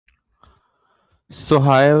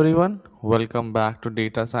Hi everyone, welcome back to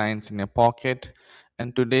Data Science in a Pocket.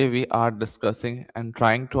 And today we are discussing and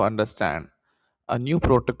trying to understand a new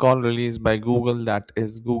protocol released by Google, that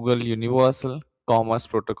is Google Universal Commerce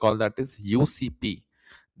Protocol, that is UCP.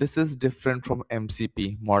 This is different from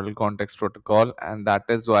MCP, Model Context Protocol, and that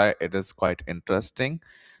is why it is quite interesting.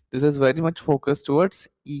 This is very much focused towards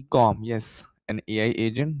e-com. Yes, an AI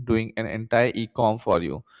agent doing an entire e-com for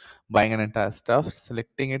you, buying an entire stuff,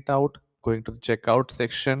 selecting it out, going to the checkout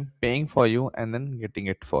section, paying for you, and then getting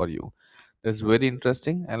it for you. This is very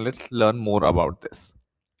interesting, and let's learn more about this.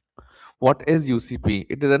 What is UCP?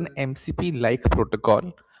 It is an MCP like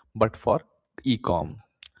protocol but for e-com.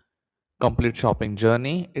 Complete shopping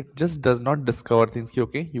journey. It just does not discover things.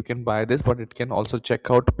 Okay, you can buy this, but it can also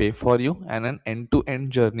check out, pay for you, and an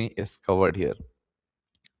end-to-end journey is covered here.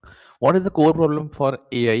 What is the core problem for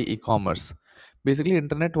AI e-commerce? Basically,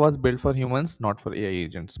 internet was built for humans, not for AI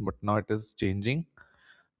agents, but now it is changing.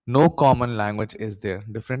 No common language is there.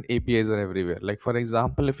 Different APIs are everywhere. Like for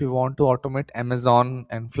example, if you want to automate Amazon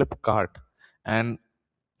and Flipkart and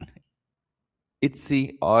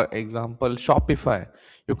Etsy or example Shopify,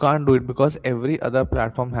 you can't do it because every other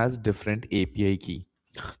platform has different API key.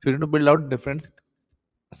 So you need to build out different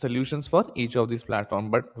solutions for each of these platforms.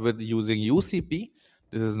 But with using UCP,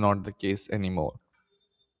 this is not the case anymore.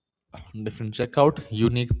 Different checkout,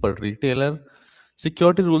 unique per retailer.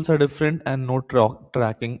 Security rules are different and no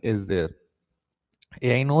tracking is there.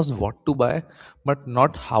 AI knows what to buy, but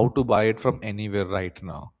not how to buy it from anywhere right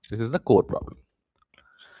now. This is the core problem.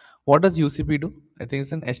 What does UCP do? I think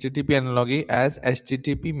it's an HTTP analogy. As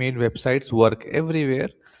HTTP made websites work everywhere,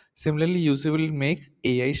 similarly, UCP will make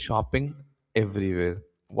AI shopping everywhere.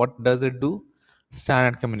 What does it do?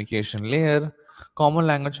 Standard communication layer, common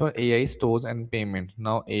language for AI stores and payments.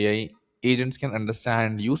 Now, AI agents can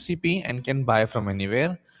understand UCP and can buy from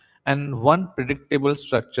anywhere, and one predictable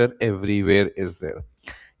structure everywhere is there.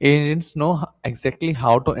 Agents know exactly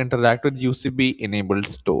how to interact with UCP enabled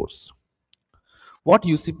stores. What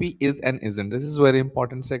UCP is and isn't. This is very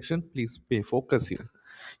important section. Please pay focus here.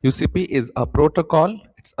 UCP is a protocol.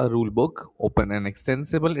 It's a rule book, open and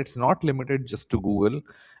extensible. It's not limited just to Google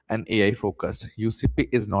and AI focused. UCP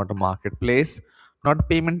is not a marketplace, not a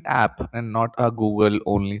payment app, and not a Google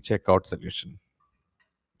only checkout solution.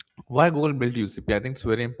 Why Google built UCP? I think it's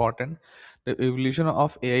very important. The evolution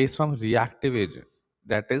of AI is from reactive agent.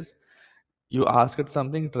 That is, you ask it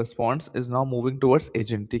something, it responds, is now moving towards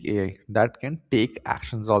agentic AI that can take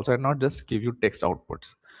actions also and not just give you text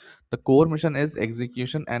outputs. The core mission is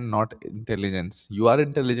execution and not intelligence. You are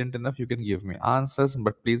intelligent enough, you can give me answers,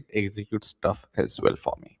 but please execute stuff as well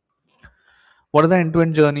for me. What is the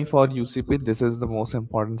end-to-end journey for UCP? This is the most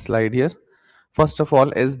important slide here. First of all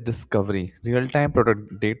is discovery, real-time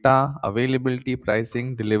product data, availability,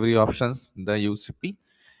 pricing, delivery options, the UCP.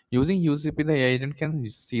 Using UCP, the AI agent can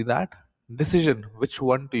see that decision, which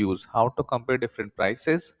one to use, how to compare different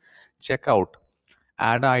prices, checkout,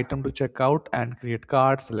 add an item to checkout and create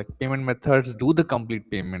cards, select payment methods, do the complete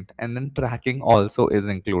payment, and then tracking also is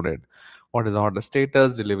included. What is order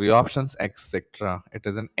status, delivery options, etc. It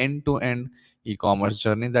is an end-to-end e-commerce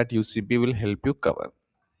journey that UCP will help you cover.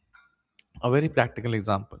 A very practical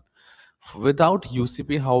example. Without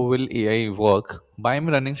UCP, how will AI work? Buy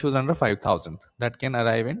me running shoes under 5,000 that can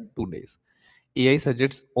arrive in 2 days. AI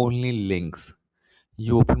suggests only links.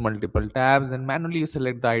 You open multiple tabs and manually you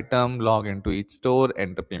select the item, log into each store,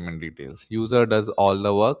 enter payment details. User does all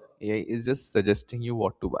the work. AI is just suggesting you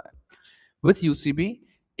what to buy. With UCP,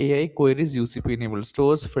 AI queries UCP enabled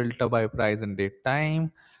stores, filter by price and date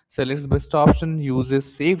time, selects best option,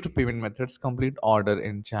 uses saved payment methods, complete order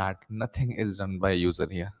in chat. Nothing is done by user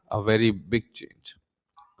here. A very big change.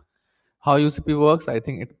 How UCP works, I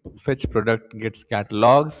think it fetch product, gets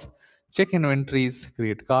catalogs, check inventories,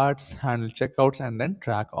 create carts, handle checkouts, and then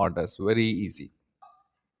track orders. Very easy.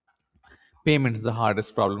 Payments the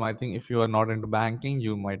hardest problem. I think if you are not into banking,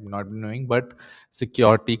 you might not be knowing, but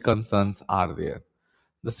security concerns are there.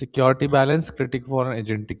 The security balance critical for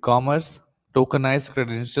agentic commerce. Tokenized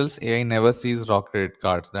credentials. AI never sees raw credit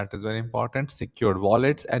cards. That is very important. Secured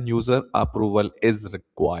wallets and user approval is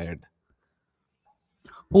required.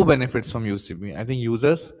 Who benefits from UCP? I think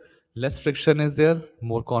users, less friction is there,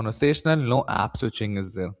 more conversational, no app switching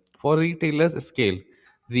is there. For retailers, scale,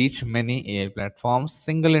 reach many AI platforms,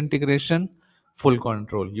 single integration, full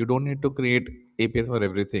control. You don't need to create APIs for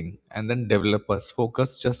everything. And then developers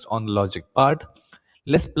focus just on the logic part.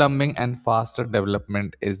 Less plumbing and faster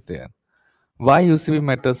development is there. Why UCP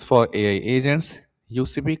matters for AI agents?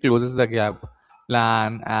 UCP closes the gap.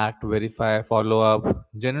 Plan, act, verify, follow up.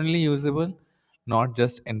 Generally usable, not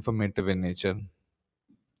just informative in nature.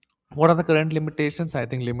 What are the current limitations? I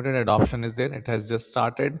think limited adoption is there. It has just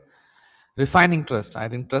started. Refining trust. I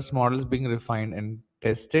think trust models being refined and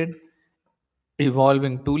tested.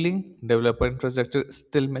 Evolving tooling, developer infrastructure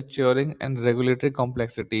still maturing, and regulatory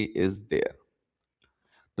complexity is there.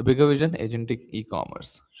 The bigger vision, agentic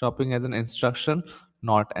e-commerce. Shopping as an instruction,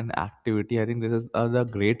 not an activity. I think this is the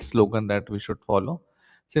great slogan that we should follow.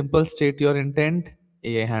 Simple, state your intent.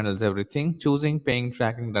 AI handles everything. Choosing, paying,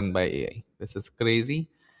 tracking done by AI. This is crazy.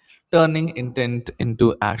 Turning intent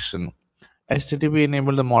into action. HTTP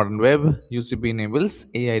enabled the modern web. UCP enables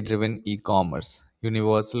AI-driven e-commerce.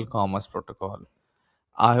 Universal Commerce Protocol.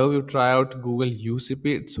 I hope you try out Google UCP.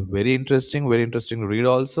 It's very interesting to read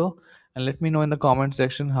also. And let me know in the comment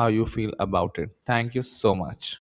section how you feel about it. Thank you so much.